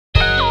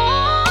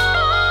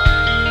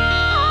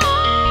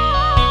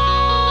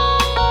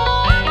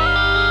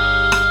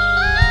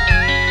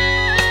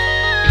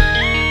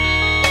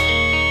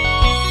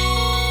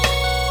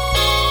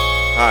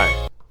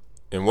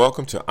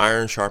welcome to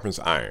Iron Sharpens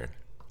Iron.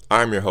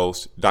 I'm your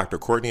host, Dr.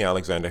 Courtney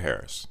Alexander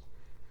Harris.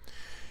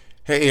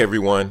 Hey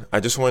everyone,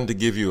 I just wanted to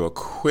give you a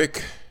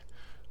quick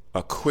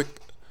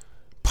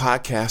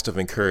podcast of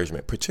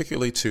encouragement,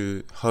 particularly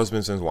to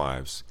husbands and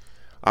wives.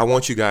 I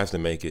want you guys to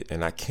make it,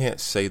 and I can't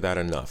say that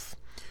enough.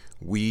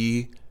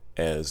 We,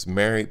 as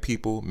married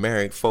people,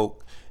 married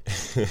folk,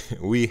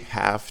 we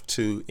have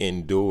to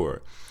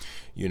endure.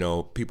 You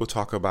know, people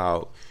talk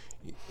about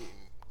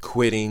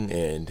quitting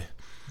and,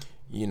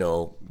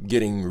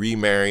 getting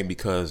remarried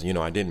because,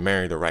 I didn't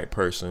marry the right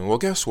person. Well,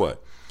 guess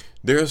what?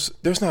 There's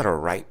not a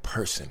right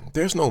person.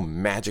 There's no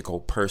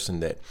magical person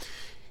that,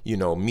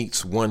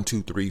 meets 1,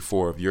 2, 3,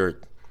 4 of your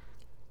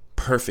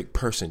perfect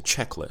person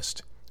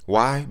checklist.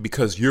 Why?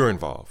 Because you're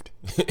involved.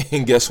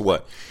 And guess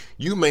what?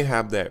 You may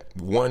have that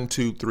 1,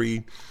 2,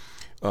 3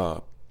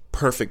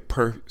 perfect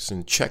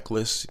person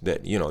checklist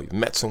that, you've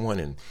met someone,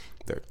 and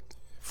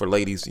for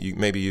ladies,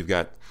 you've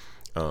got,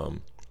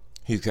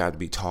 he's got to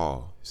be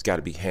tall, he's got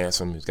to be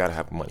handsome, he's got to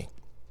have money.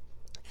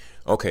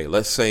 Okay,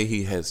 let's say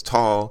he's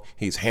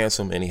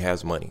handsome, and he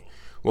has money.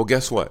 Well,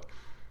 guess what?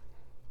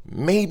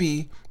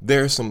 Maybe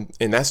there's some,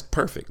 and that's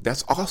perfect,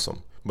 that's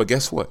awesome. But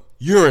guess what?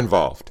 You're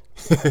involved.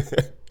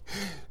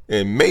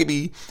 And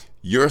maybe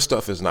your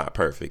stuff is not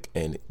perfect,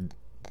 and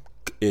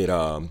it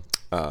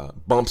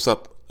bumps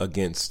up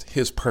against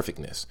his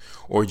perfectness.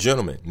 Or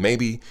gentlemen,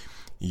 maybe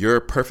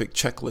your perfect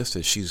checklist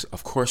is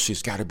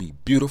she's got to be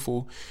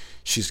beautiful,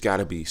 she's got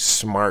to be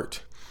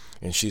smart,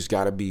 and she's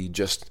got to be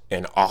just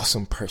an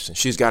awesome person.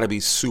 She's got to be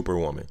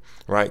superwoman,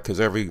 right? Because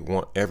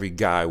every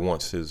guy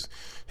wants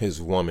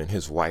his woman,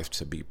 his wife,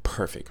 to be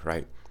perfect,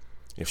 right?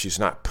 If she's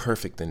not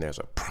perfect, then there's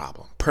a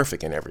problem.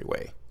 Perfect in every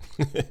way.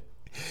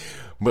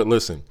 But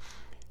listen,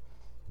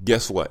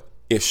 guess what?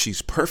 If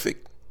she's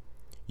perfect,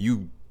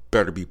 you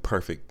better be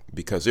perfect,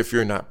 because if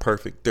you're not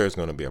perfect, there's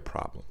going to be a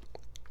problem.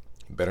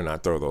 You better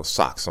not throw those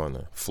socks on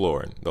the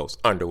floor and those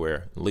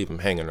underwear and leave them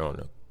hanging on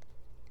the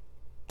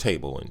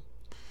table, and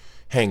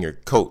hang your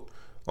coat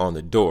on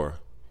the door.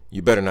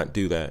 You better not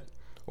do that.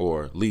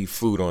 Or leave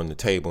food on the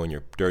table and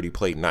your dirty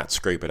plate, not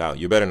scrape it out.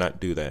 You better not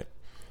do that.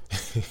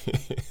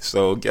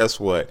 So guess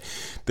what?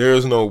 There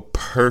is no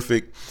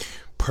perfect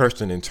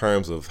person in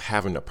terms of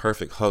having a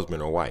perfect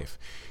husband or wife.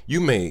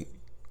 You may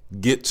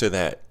get to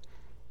that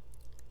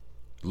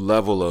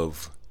level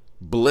of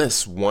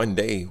bliss one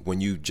day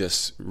when you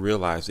just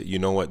realize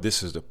that,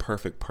 this is the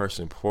perfect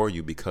person for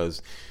you,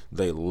 because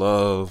they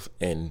love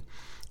and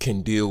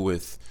can deal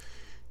with,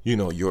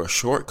 your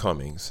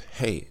shortcomings.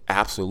 Hey,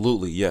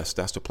 absolutely, yes,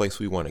 that's the place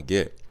we want to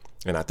get.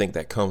 And I think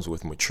that comes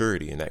with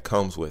maturity, and that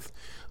comes with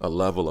a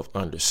level of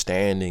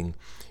understanding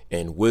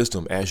and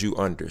wisdom, as you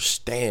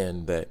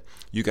understand that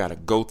you got to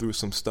go through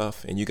some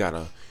stuff, and you got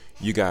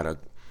to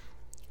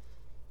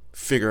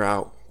figure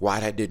out why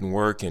that didn't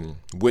work, and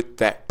with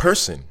that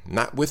person,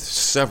 not with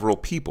several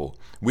people.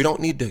 We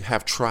don't need to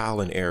have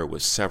trial and error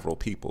with several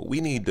people.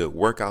 We need to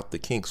work out the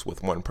kinks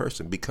with one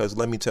person, because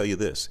let me tell you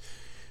this,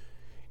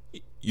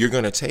 you're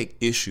going to take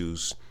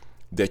issues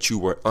that you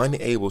were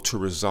unable to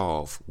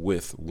resolve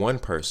with one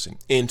person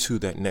into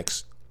that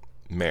next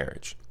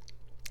marriage,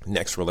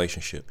 next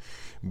relationship,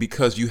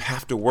 because you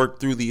have to work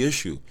through the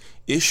issue.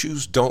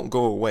 Issues don't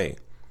go away.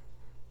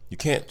 You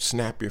can't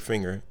snap your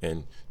finger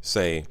and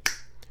say,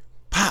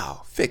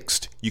 pow,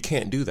 fixed. You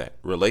can't do that.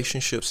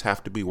 Relationships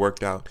have to be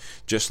worked out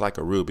just like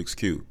a Rubik's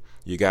Cube.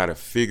 You got to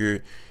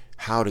figure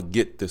how to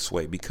get this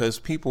way, because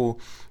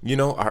people,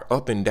 are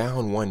up and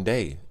down one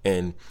day,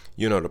 and,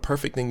 the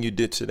perfect thing you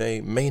did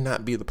today may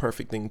not be the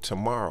perfect thing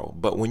tomorrow.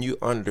 But when you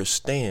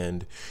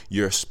understand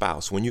your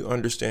spouse, when you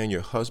understand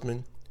your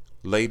husband,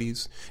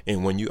 ladies,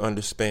 and when you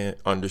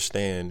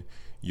understand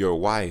your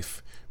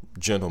wife,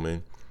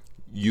 gentlemen,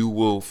 you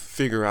will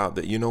figure out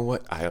that,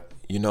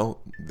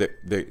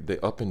 the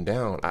up and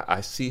down, I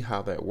see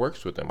how that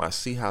works with them. I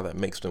see how that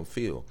makes them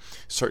feel.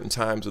 Certain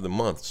times of the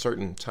month,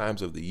 certain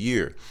times of the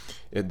year.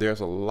 There's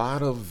a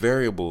lot of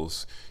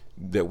variables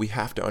that we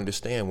have to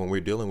understand when we're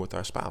dealing with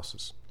our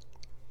spouses.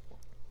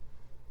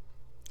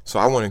 So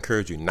I want to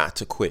encourage you not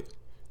to quit.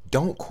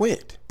 Don't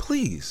quit,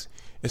 please.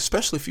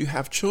 Especially if you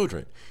have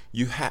children.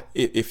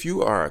 If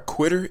you are a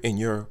quitter in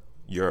your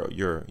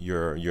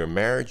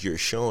marriage, you're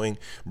showing,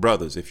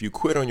 brothers, if you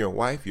quit on your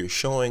wife, you're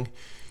showing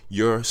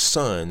your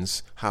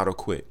sons how to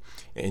quit.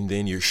 And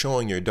then you're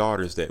showing your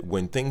daughters that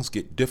when things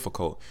get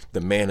difficult,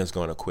 the man is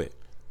going to quit.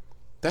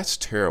 That's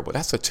terrible.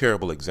 That's a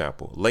terrible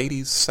example.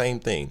 Ladies, same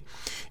thing.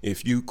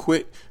 If you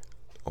quit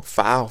or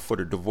file for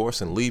the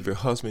divorce and leave your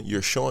husband,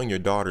 you're showing your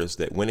daughters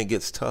that when it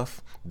gets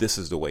tough, this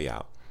is the way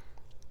out.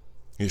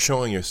 You're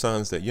showing your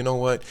sons that,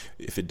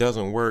 if it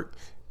doesn't work,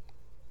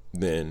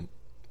 then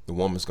the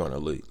woman's going to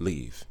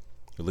leave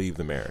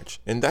the marriage.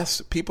 And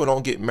that's, people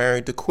don't get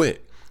married to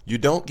quit. You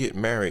don't get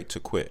married to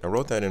quit. I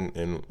wrote that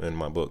in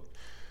my book,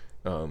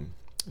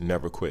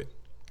 Never Quit.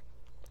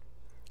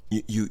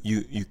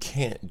 You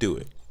can't do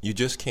it. You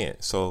just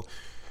can't. So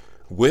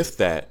with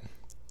that,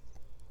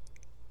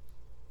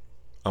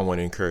 I want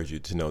to encourage you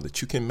to know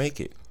that you can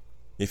make it.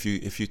 If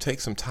you take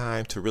some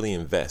time to really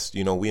invest,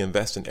 we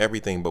invest in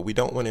everything, but we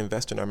don't want to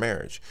invest in our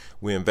marriage.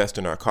 We invest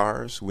in our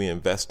cars, we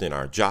invest in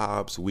our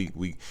jobs,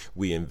 we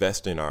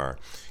invest in our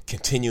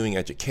continuing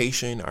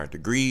education, our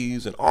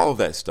degrees, and all of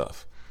that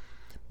stuff.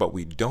 But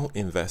we don't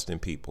invest in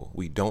people.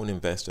 We don't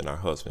invest in our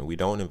husband. We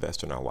don't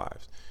invest in our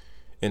wives.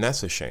 And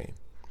that's a shame.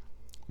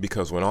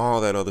 Because when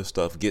all that other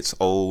stuff gets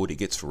old, it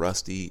gets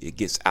rusty, it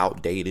gets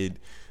outdated.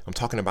 I'm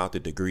talking about the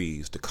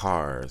degrees, the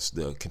cars,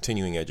 the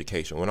continuing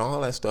education. When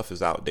all that stuff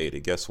is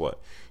outdated, guess what?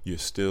 You're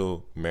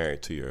still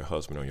married to your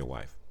husband or your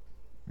wife.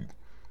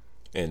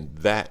 And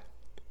that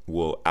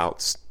will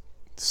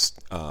outlast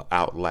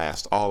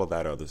all of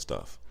that other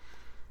stuff.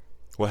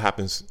 What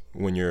happens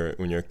when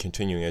your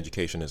continuing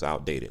education is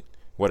outdated?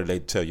 What do they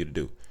tell you to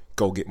do?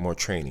 Go get more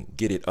training,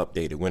 get it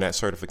updated. When that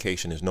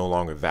certification is no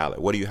longer valid,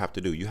 what do you have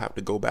to do? You have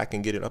to go back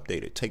and get it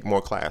updated, take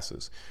more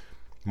classes,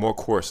 more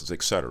courses,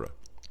 etc.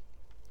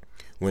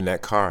 When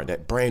that car,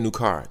 that brand new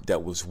car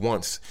that was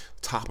once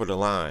top of the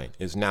line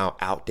is now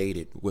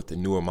outdated with the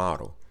newer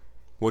model,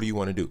 what do you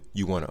want to do?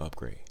 You want to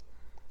upgrade.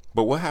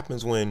 But what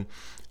happens when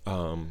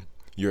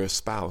your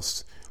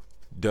spouse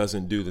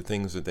doesn't do the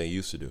things that they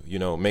used to do?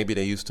 Maybe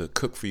they used to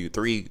cook for you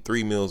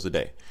three meals a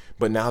day,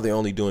 but now they're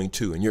only doing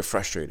 2 and you're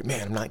frustrated.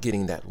 Man, I'm not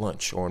getting that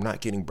lunch, or I'm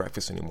not getting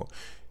breakfast anymore.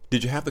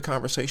 Did you have the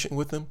conversation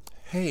with them?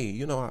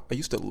 Hey, I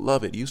used to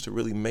love it. It used to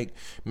really make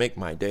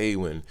my day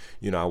when,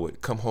 I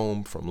would come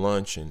home from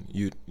lunch and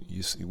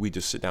we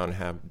just sit down and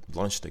have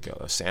lunch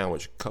together, a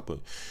sandwich, a cup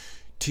of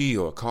tea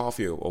or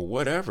coffee or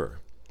whatever.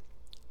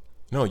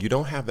 No, you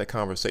don't have that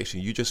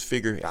conversation. You just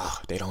figure,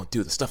 they don't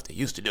do the stuff they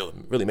used to do. It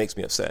really makes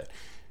me upset.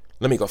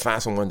 Let me go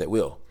find someone that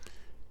will.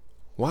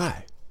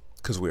 Why?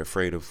 Because we're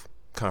afraid of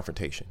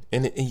confrontation.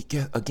 And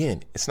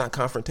again, it's not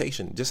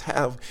confrontation. Just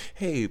have,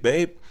 hey,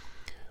 babe,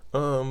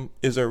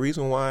 is there a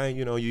reason why,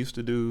 you used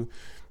to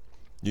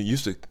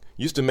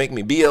make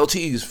me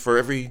BLTs for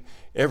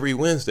every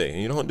Wednesday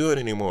and you don't do it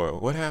anymore?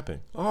 What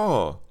happened?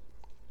 Oh,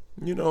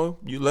 you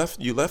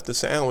left the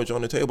sandwich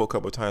on the table a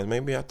couple of times.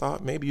 Maybe I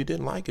thought maybe you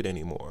didn't like it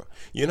anymore.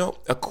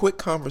 A quick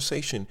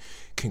conversation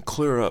can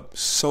clear up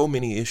so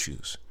many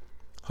issues.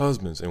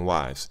 Husbands and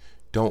wives,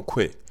 don't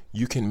quit.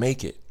 You can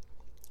make it.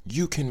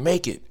 You can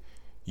make it.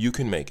 You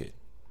can make it.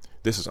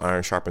 This is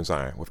Iron Sharpens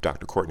Iron with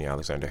Dr. Courtney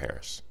Alexander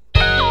Harris.